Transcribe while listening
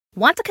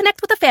Want to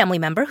connect with a family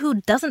member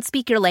who doesn't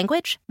speak your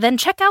language? Then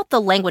check out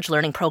the language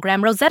learning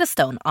program Rosetta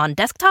Stone on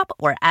desktop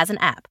or as an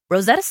app.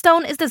 Rosetta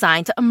Stone is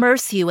designed to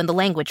immerse you in the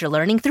language you're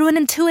learning through an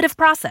intuitive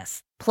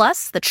process.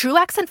 Plus, the True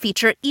Accent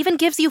feature even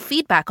gives you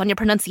feedback on your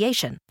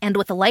pronunciation. And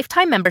with a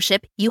lifetime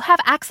membership, you have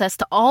access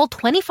to all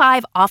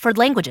 25 offered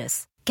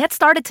languages. Get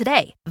started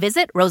today.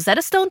 Visit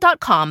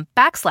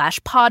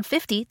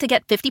rosettastone.com/pod50 to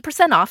get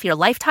 50% off your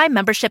lifetime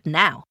membership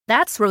now.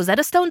 That's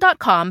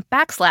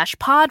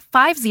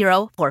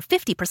rosettastone.com/pod50 for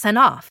 50%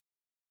 off.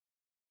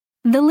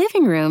 The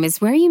living room is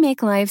where you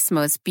make life's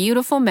most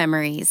beautiful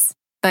memories.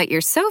 But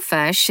your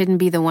sofa shouldn't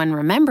be the one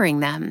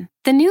remembering them.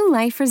 The new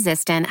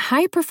life-resistant,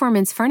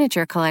 high-performance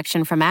furniture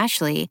collection from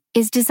Ashley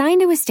is designed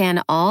to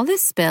withstand all the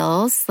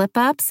spills,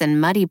 slip-ups, and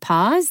muddy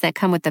paws that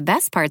come with the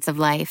best parts of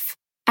life.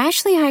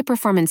 Ashley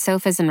high-performance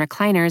sofas and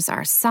recliners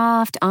are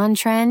soft,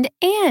 on-trend,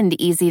 and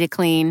easy to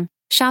clean.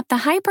 Shop the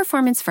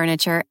high-performance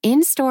furniture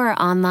in-store or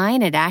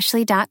online at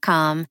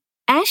ashley.com.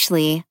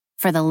 Ashley,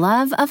 for the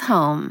love of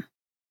home.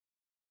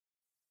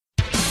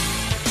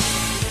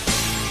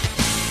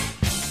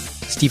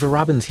 Steve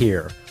Robbins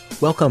here.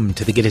 Welcome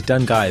to the Get It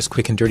Done Guys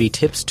quick and dirty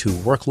tips to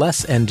work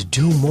less and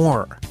do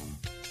more.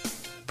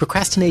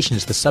 Procrastination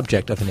is the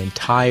subject of an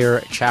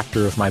entire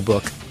chapter of my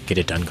book, Get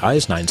It Done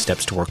Guys, 9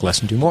 Steps to Work Less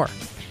and Do More.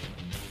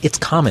 It's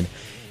common,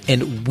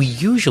 and we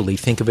usually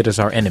think of it as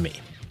our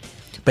enemy.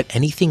 But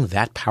anything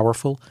that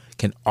powerful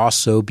can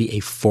also be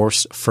a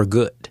force for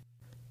good.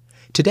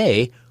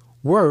 Today,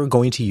 we're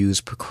going to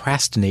use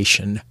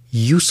procrastination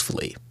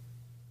usefully.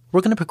 We're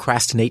going to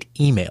procrastinate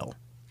email.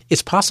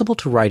 It's possible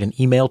to write an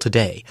email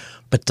today,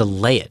 but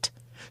delay it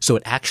so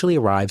it actually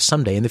arrives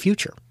someday in the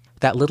future.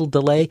 That little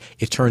delay,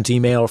 it turns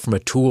email from a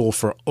tool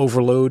for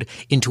overload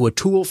into a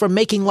tool for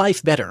making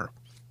life better.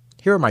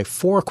 Here are my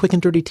 4 quick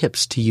and dirty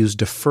tips to use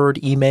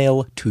deferred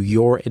email to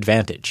your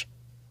advantage.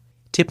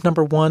 Tip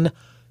number 1,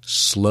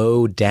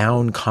 slow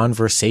down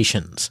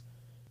conversations.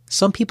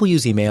 Some people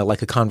use email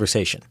like a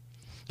conversation.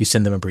 You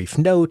send them a brief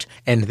note,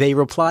 and they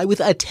reply with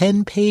a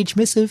 10-page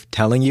missive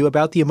telling you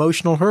about the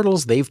emotional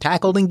hurdles they've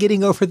tackled in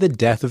getting over the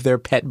death of their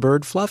pet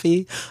bird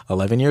Fluffy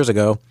 11 years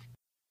ago.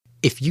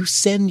 If you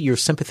send your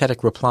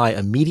sympathetic reply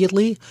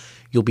immediately,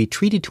 you'll be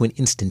treated to an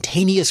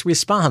instantaneous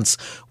response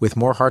with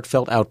more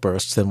heartfelt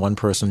outbursts than one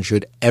person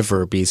should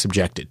ever be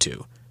subjected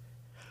to.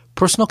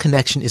 Personal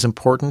connection is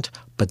important,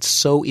 but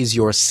so is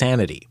your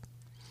sanity.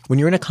 When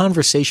you're in a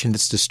conversation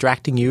that's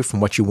distracting you from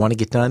what you want to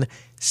get done,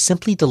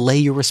 simply delay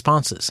your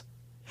responses.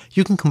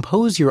 You can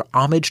compose your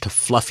homage to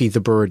Fluffy the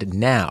bird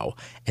now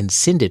and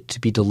send it to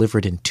be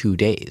delivered in 2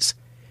 days.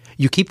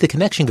 You keep the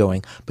connection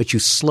going, but you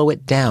slow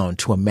it down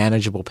to a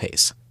manageable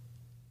pace.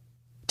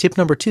 Tip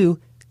number 2,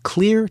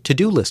 clear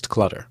to-do list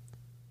clutter.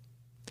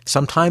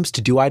 Sometimes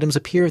to-do items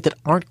appear that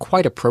aren't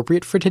quite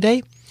appropriate for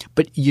today,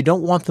 but you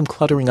don't want them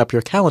cluttering up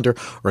your calendar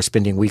or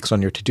spending weeks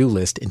on your to-do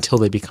list until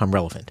they become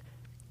relevant.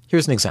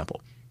 Here's an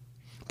example.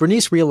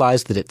 Bernice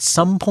realized that at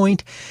some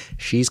point,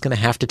 she's going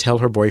to have to tell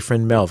her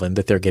boyfriend Melvin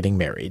that they're getting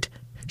married.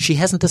 She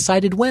hasn't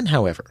decided when,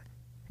 however.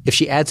 If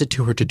she adds it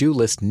to her to-do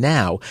list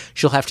now,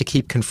 she'll have to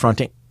keep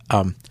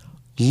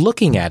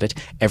looking at it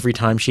every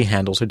time she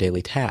handles her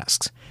daily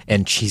tasks.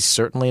 And she's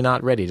certainly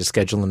not ready to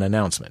schedule an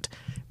announcement.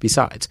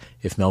 Besides,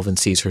 if Melvin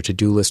sees her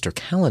to-do list or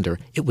calendar,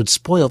 it would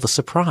spoil the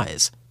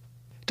surprise.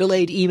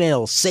 Delayed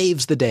email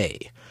saves the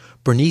day.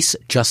 Bernice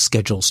just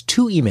schedules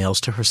 2 emails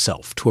to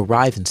herself to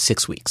arrive in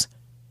 6 weeks.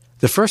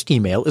 The first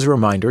email is a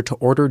reminder to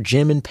order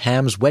Jim and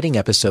Pam's wedding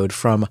episode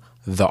from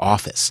The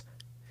Office.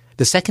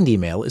 The second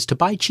email is to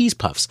buy cheese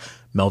puffs,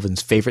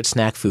 Melvin's favorite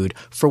snack food,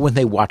 for when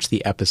they watch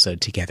the episode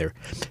together.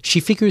 She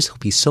figures he'll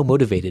be so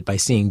motivated by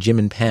seeing Jim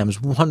and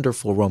Pam's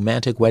wonderful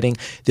romantic wedding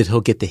that he'll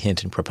get the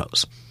hint and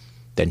propose.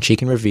 Then she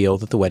can reveal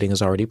that the wedding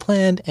is already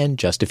planned and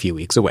just a few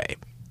weeks away.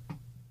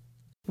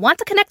 Want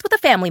to connect with a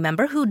family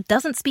member who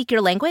doesn't speak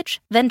your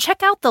language? Then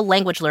check out the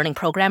language learning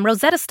program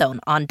Rosetta Stone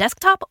on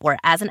desktop or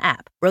as an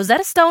app.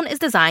 Rosetta Stone is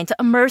designed to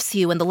immerse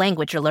you in the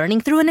language you're learning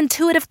through an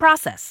intuitive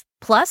process.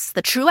 Plus,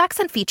 the True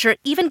Accent feature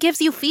even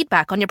gives you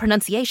feedback on your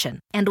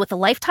pronunciation. And with a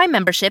lifetime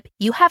membership,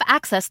 you have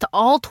access to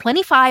all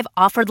 25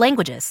 offered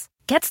languages.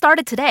 Get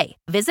started today.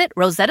 Visit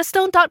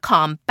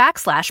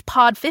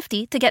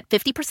rosettastone.com/pod50 to get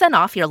 50%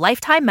 off your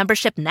lifetime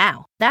membership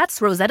now. That's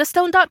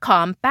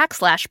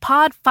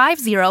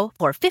rosettastone.com/pod50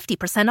 for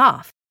 50%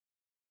 off.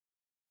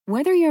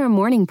 Whether you're a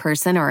morning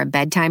person or a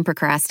bedtime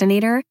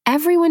procrastinator,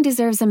 everyone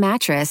deserves a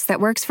mattress that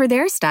works for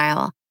their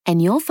style.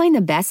 And you'll find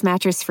the best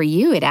mattress for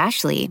you at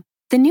Ashley.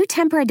 The new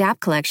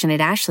Tempur-Adapt collection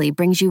at Ashley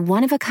brings you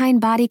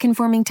one-of-a-kind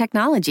body-conforming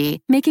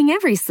technology, making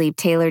every sleep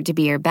tailored to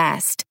be your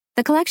best.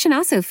 The collection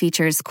also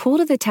features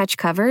cool-to-the-touch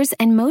covers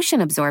and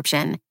motion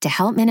absorption to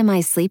help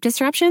minimize sleep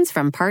disruptions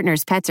from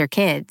partners, pets, or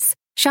kids.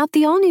 Shop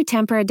the all-new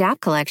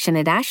Tempur-Adapt collection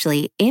at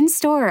Ashley,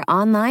 in-store or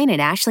online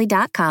at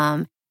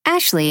ashley.com.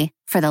 Ashley,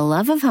 for the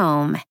love of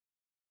home.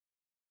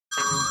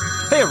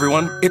 Hey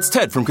everyone, it's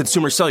Ted from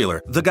Consumer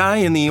Cellular, the guy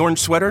in the orange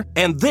sweater,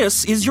 and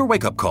this is your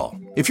wake-up call.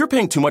 If you're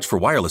paying too much for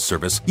wireless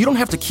service, you don't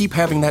have to keep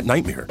having that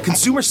nightmare.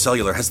 Consumer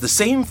Cellular has the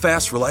same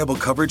fast, reliable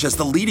coverage as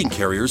the leading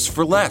carriers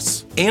for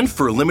less. And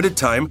for a limited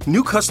time,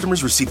 new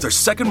customers receive their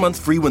second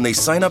month free when they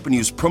sign up and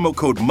use promo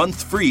code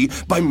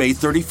MONTHFREE by May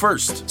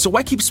 31st. So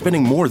why keep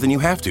spending more than you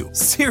have to?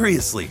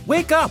 Seriously,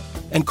 wake up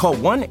and call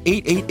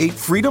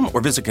 1-888-FREEDOM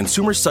or visit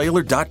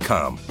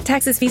consumercellular.com.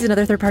 Taxes, fees, and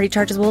other third-party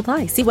charges will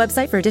apply. See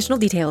website for additional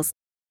details.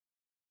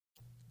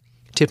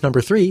 Tip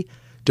number 3,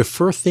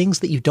 defer things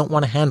that you don't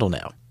want to handle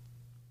now.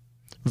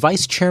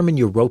 Vice Chairman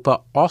Europa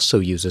also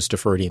uses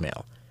deferred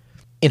email.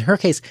 In her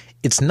case,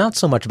 it's not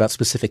so much about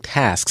specific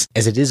tasks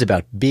as it is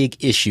about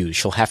big issues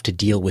she'll have to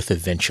deal with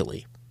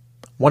eventually.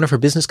 One of her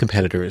business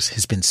competitors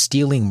has been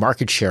stealing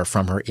market share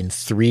from her in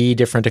 3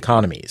 different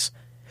economies.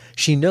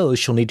 She knows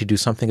she'll need to do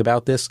something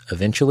about this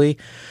eventually,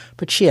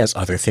 but she has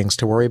other things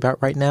to worry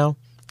about right now.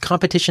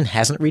 Competition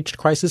hasn't reached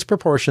crisis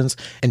proportions,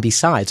 and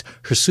besides,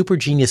 her super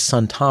genius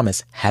son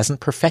Thomas hasn't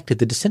perfected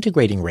the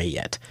disintegrating ray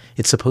yet.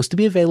 It's supposed to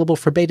be available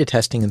for beta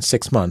testing in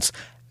 6 months.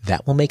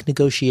 That will make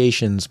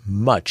negotiations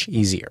much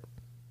easier.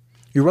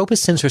 Europa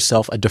sends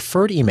herself a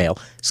deferred email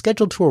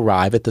scheduled to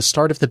arrive at the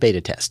start of the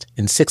beta test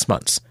in 6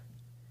 months.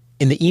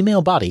 In the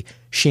email body,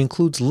 she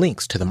includes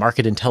links to the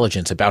market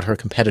intelligence about her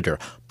competitor,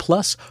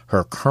 plus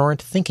her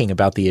current thinking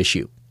about the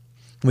issue.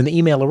 When the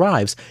email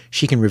arrives,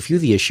 she can review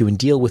the issue and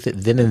deal with it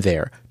then and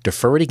there,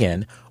 defer it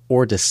again,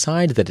 or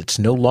decide that it's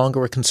no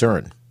longer a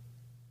concern.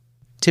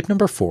 Tip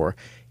number 4,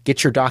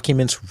 get your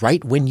documents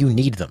right when you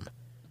need them.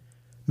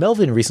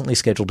 Melvin recently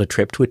scheduled a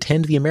trip to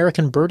attend the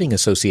American Birding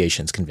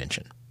Association's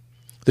convention.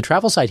 The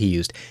travel site he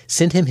used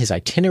sent him his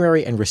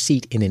itinerary and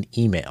receipt in an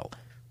email.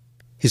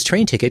 His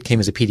train ticket came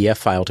as a PDF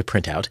file to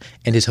print out,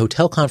 and his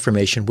hotel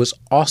confirmation was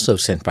also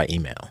sent by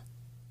email.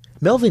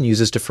 Melvin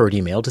uses deferred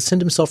email to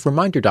send himself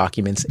reminder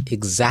documents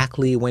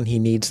exactly when he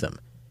needs them.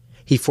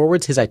 He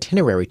forwards his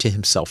itinerary to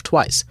himself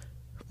twice.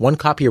 One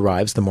copy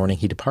arrives the morning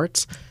he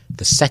departs.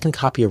 The second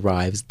copy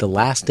arrives the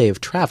last day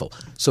of travel,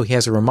 so he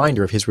has a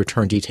reminder of his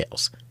return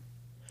details.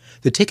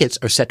 The tickets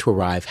are set to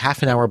arrive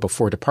half an hour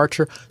before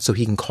departure, so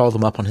he can call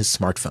them up on his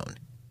smartphone.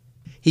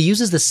 He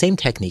uses the same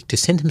technique to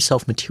send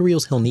himself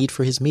materials he'll need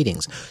for his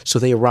meetings, so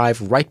they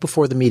arrive right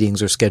before the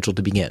meetings are scheduled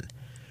to begin.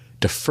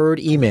 Deferred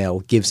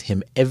email gives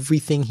him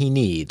everything he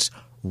needs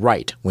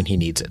right when he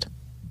needs it.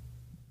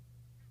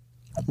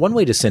 One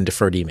way to send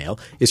deferred email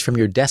is from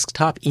your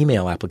desktop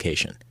email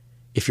application.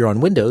 If you're on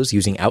Windows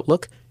using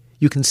Outlook,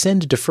 you can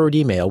send deferred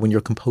email when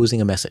you're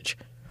composing a message.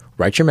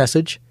 Write your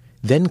message,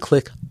 then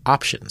click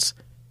Options.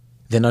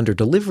 Then under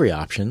Delivery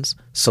Options,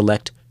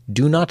 select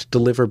Do Not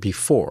Deliver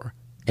Before,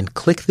 and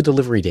click the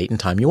delivery date and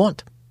time you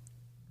want.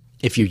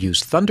 If you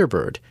use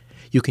Thunderbird,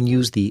 you can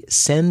use the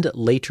Send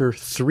Later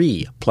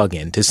 3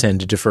 plugin to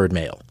send deferred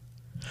mail.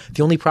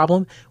 The only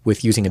problem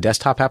with using a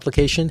desktop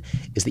application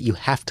is that you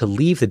have to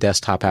leave the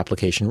desktop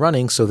application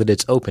running so that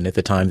it's open at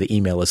the time the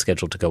email is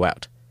scheduled to go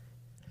out.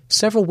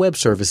 Several web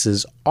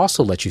services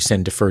also let you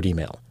send deferred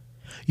email.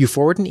 You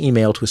forward an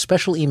email to a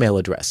special email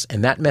address,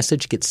 and that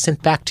message gets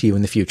sent back to you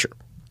in the future.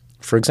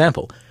 For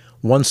example,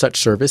 one such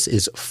service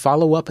is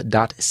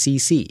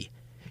followup.cc.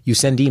 You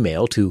send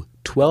email to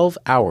 12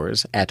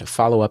 hours at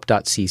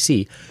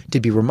followup.cc to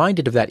be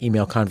reminded of that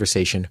email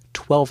conversation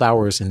 12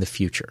 hours in the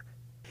future.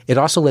 It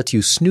also lets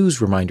you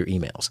snooze reminder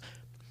emails.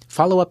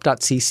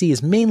 Followup.cc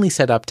is mainly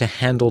set up to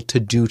handle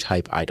to-do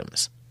type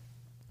items.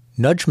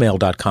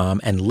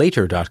 Nudgemail.com and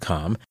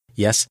Later.com,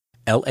 yes,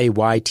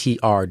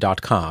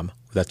 Laytr.com,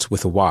 that's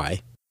with a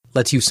Y,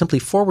 lets you simply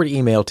forward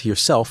email to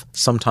yourself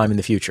sometime in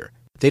the future.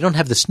 They don't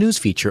have the snooze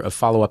feature of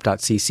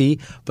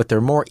followup.cc, but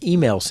they're more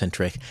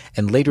email-centric,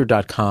 and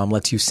Later.com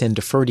lets you send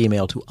deferred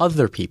email to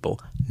other people,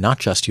 not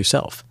just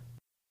yourself.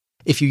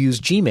 If you use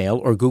Gmail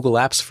or Google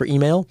Apps for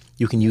email,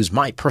 you can use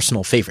my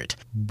personal favorite,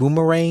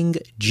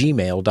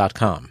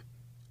 boomeranggmail.com.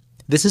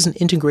 This is an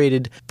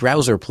integrated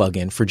browser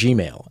plugin for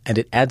Gmail, and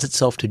it adds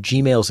itself to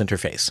Gmail's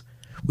interface.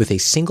 With a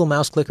single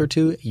mouse click or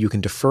two, you can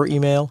defer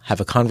email,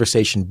 have a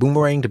conversation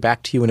boomeranged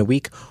back to you in a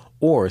week,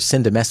 or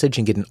send a message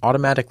and get an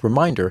automatic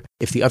reminder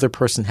if the other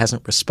person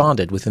hasn't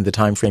responded within the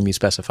time frame you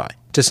specify.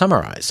 To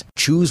summarize,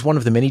 choose one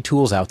of the many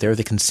tools out there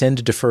that can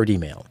send deferred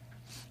email.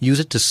 Use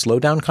it to slow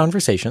down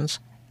conversations,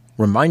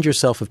 remind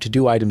yourself of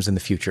to-do items in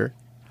the future,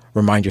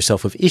 remind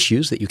yourself of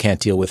issues that you can't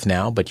deal with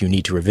now but you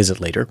need to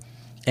revisit later,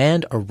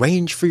 and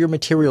arrange for your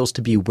materials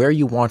to be where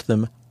you want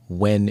them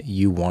when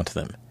you want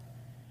them.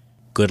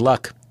 Good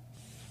luck.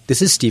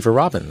 This is Steve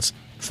Robbins.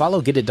 Follow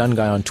Get It Done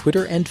Guy on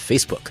Twitter and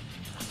Facebook.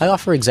 I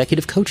offer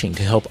executive coaching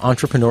to help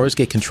entrepreneurs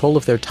get control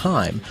of their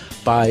time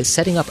by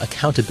setting up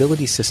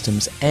accountability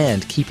systems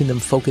and keeping them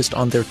focused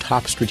on their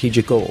top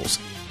strategic goals.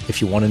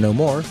 If you want to know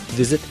more,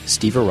 visit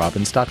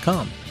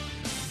steverobbins.com.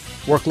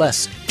 Work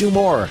less, do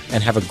more,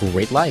 and have a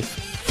great life.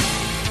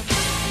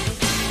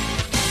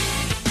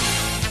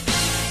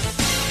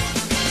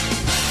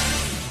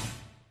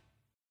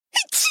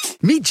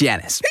 Meet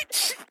Janice.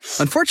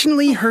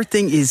 Unfortunately, her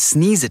thing is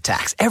sneeze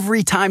attacks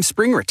every time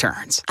spring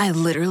returns. I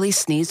literally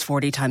sneezed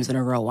 40 times in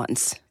a row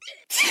once.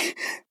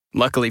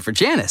 Luckily for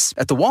Janice,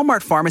 at the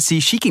Walmart pharmacy,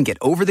 she can get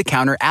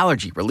over-the-counter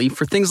allergy relief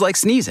for things like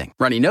sneezing,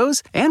 runny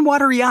nose, and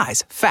watery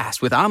eyes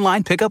fast with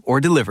online pickup or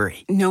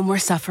delivery. No more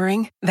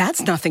suffering?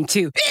 That's nothing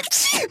to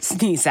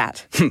sneeze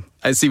at.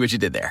 I see what you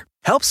did there.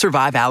 Help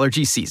survive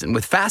allergy season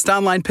with fast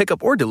online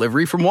pickup or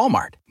delivery from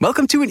Walmart.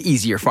 Welcome to an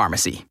easier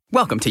pharmacy.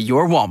 Welcome to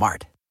your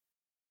Walmart.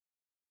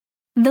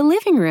 The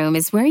living room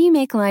is where you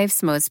make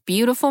life's most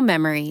beautiful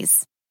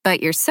memories.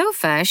 But your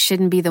sofa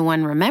shouldn't be the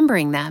one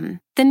remembering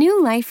them. The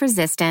new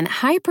life-resistant,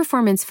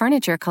 high-performance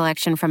furniture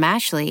collection from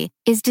Ashley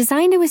is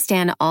designed to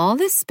withstand all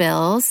the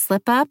spills,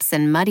 slip-ups,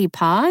 and muddy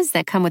paws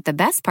that come with the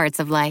best parts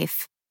of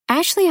life.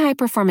 Ashley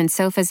high-performance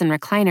sofas and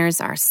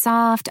recliners are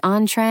soft,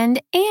 on-trend,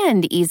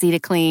 and easy to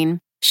clean.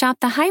 Shop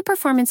the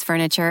high-performance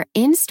furniture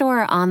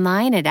in-store or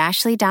online at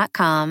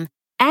ashley.com.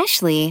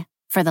 Ashley,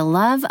 for the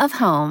love of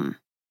home.